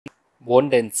Bone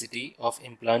density of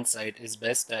implant site is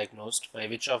best diagnosed by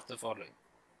which of the following?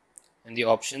 And the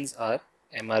options are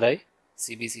MRI,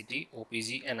 CBCT,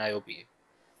 OPG and IOPA.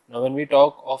 Now when we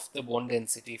talk of the bone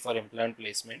density for implant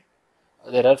placement,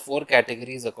 there are 4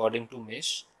 categories according to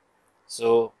Mish.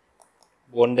 So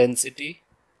bone density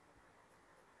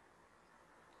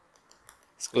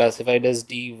is classified as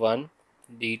D1,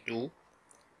 D2,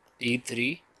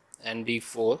 D3 and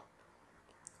D4.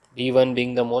 D1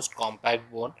 being the most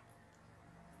compact bone.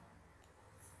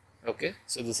 Okay,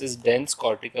 so this is dense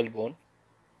cortical bone.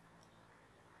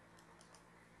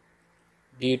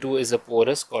 D2 is a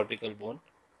porous cortical bone.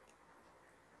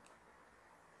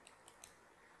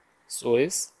 So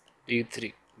is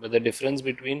D3. But the difference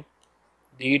between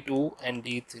D2 and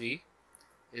D3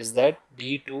 is that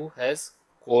D2 has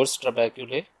coarse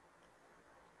trabeculae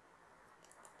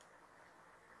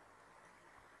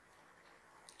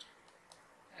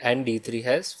and D3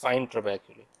 has fine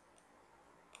trabeculae.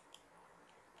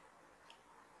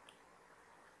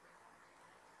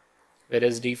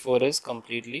 Whereas D4 is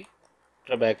completely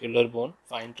trabecular bone,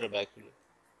 fine trabecular.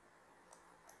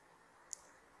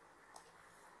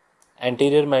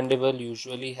 Anterior mandible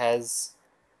usually has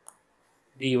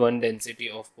D1 density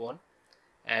of bone,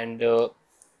 and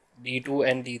D2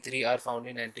 and D3 are found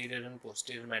in anterior and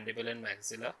posterior mandible and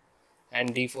maxilla,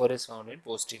 and D4 is found in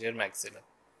posterior maxilla.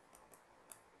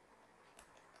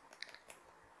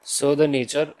 So the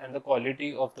nature and the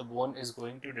quality of the bone is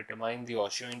going to determine the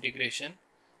osseointegration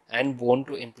and bone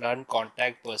to implant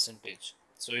contact percentage.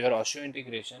 So your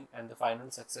osseointegration and the final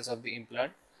success of the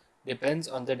implant depends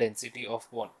on the density of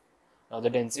bone. Now the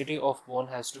density of bone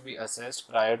has to be assessed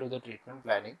prior to the treatment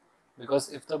planning,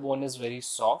 because if the bone is very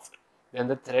soft, then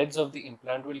the threads of the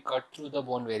implant will cut through the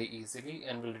bone very easily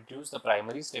and will reduce the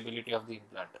primary stability of the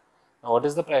implant. Now what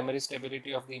is the primary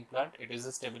stability of the implant? It is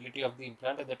the stability of the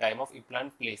implant at the time of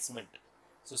implant placement.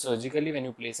 So surgically, when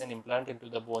you place an implant into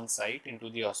the bone site, into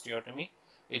the osteotomy,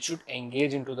 it should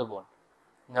engage into the bone.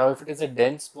 Now if it is a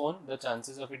dense bone, the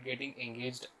chances of it getting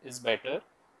engaged is better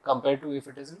compared to if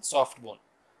it is in soft bone.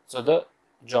 So the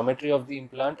geometry of the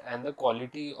implant and the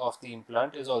quality of the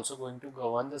implant is also going to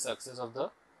govern the success of the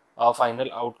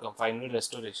final outcome, final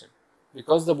restoration.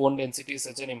 Because the bone density is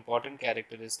such an important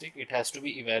characteristic, it has to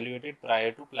be evaluated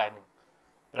prior to planning,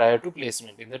 prior to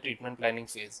placement in the treatment planning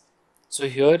phase. So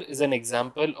here is an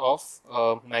example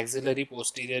of maxillary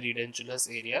posterior edentulous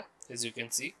area, as you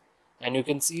can see, and you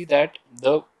can see that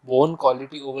the bone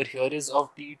quality over here is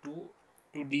of D2 to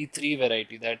D3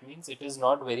 variety. That means it is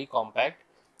not very compact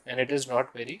and it is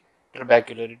not very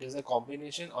trabecular. It is a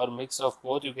combination or mix of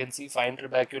both. You can see fine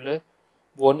trabecular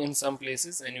bone in some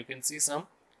places and you can see some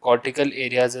cortical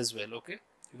areas as well. Okay,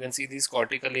 you can see these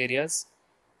cortical areas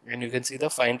and you can see the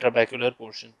fine trabecular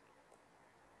portion.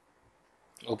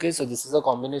 Okay, so this is a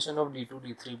combination of D2,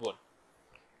 D3 bone.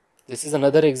 This is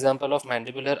another example of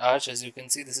mandibular arch. As you can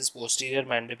see, this is posterior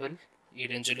mandible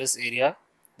edentulous area.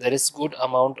 There is good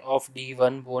amount of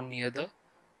D1 bone near the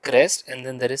crest and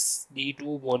then there is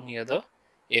D2 bone near the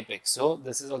apex. So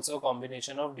this is also a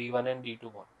combination of D1 and D2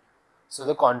 bone. So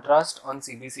the contrast on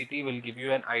CBCT will give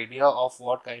you an idea of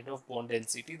what kind of bone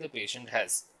density the patient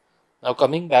has. Now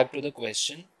coming back to the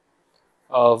question,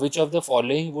 which of the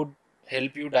following would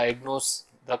help you diagnose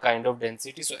the kind of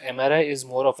density? So MRI is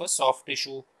more of a soft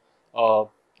tissue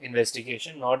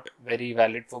investigation, not very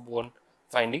valid for bone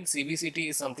finding. CBCT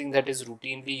is something that is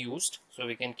routinely used, so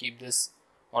we can keep this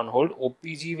on hold.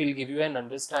 OPG will give you an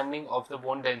understanding of the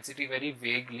bone density very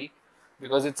vaguely,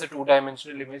 because it's a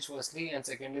two-dimensional image firstly, and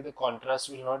secondly the contrast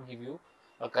will not give you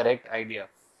a correct idea.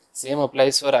 Same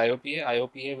applies for IOPA.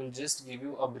 IOPA will just give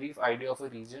you a brief idea of a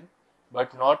region,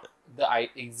 but not the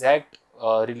exact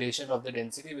relation of the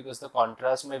density, because the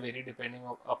contrast may vary depending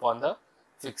upon the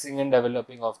fixing and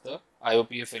developing of the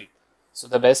IOPA film. So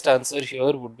the best answer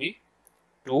here would be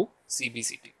 2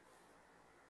 CBCT.